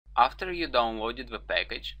After you downloaded the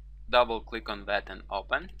package, double click on that and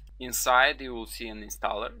open. Inside you will see an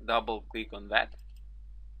installer. Double click on that.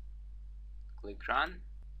 Click run.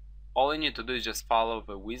 All you need to do is just follow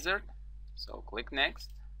the wizard. So click next.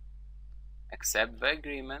 Accept the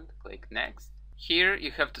agreement. Click next. Here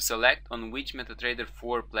you have to select on which MetaTrader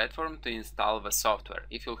 4 platform to install the software.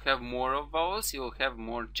 If you have more of those, you will have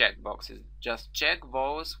more checkboxes. Just check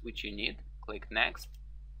those which you need. Click next.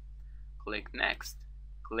 Click next.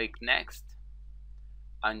 Click next.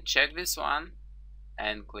 Uncheck this one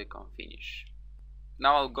and click on finish.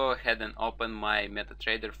 Now I'll go ahead and open my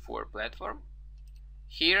MetaTrader 4 platform.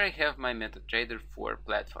 Here I have my MetaTrader 4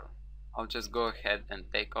 platform. I'll just go ahead and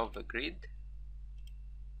take off the grid.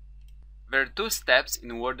 There are two steps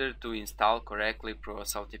in order to install correctly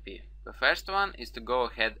ProSLTP. The first one is to go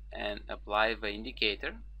ahead and apply the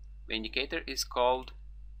indicator. The indicator is called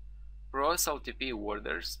ProSLTP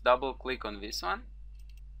orders. Double click on this one.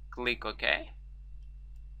 Click OK.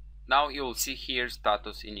 Now you will see here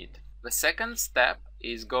status init. The second step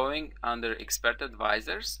is going under expert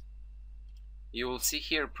advisors. You will see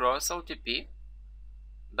here ProSLTP.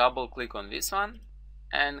 Double click on this one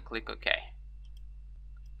and click OK.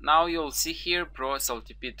 Now you'll see here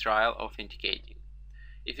ProSLTP trial authenticating.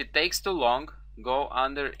 If it takes too long, go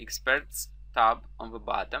under Experts tab on the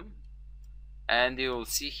bottom and you will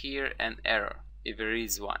see here an error if there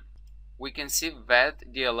is one. We can see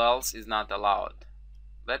that DLLs is not allowed.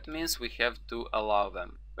 That means we have to allow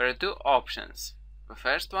them. There are two options. The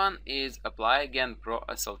first one is apply again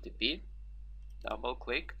ProSLTP. Double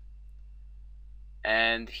click.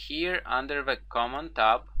 And here under the Common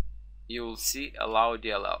tab you will see allow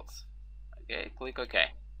DLLs. Okay, click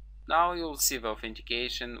OK. Now you'll see the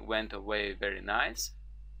authentication went away very nice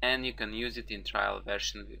and you can use it in trial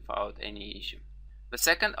version without any issue. The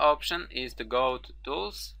second option is to go to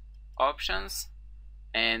Tools, Options,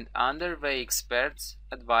 and under the Experts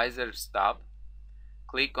Advisors tab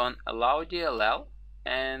click on Allow DLL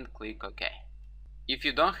and click OK. If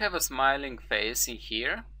you don't have a smiling face in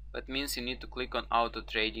here, that means you need to click on Auto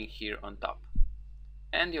Trading here on top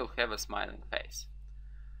and you'll have a smiling face.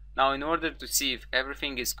 Now in order to see if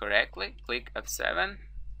everything is correctly, click F7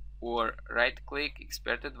 or right click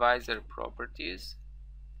Expert Advisor Properties.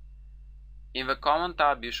 In the Common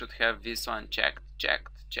tab you should have this one checked,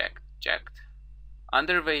 checked, checked, checked.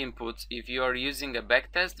 Under the inputs, if you are using a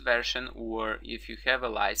backtest version or if you have a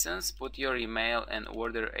license, put your email and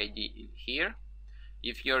order ID in here.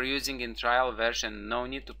 If you are using in trial version, no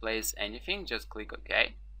need to place anything, just click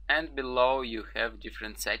OK. And below you have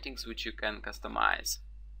different settings which you can customize.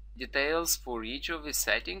 Details for each of these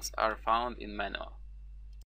settings are found in manual.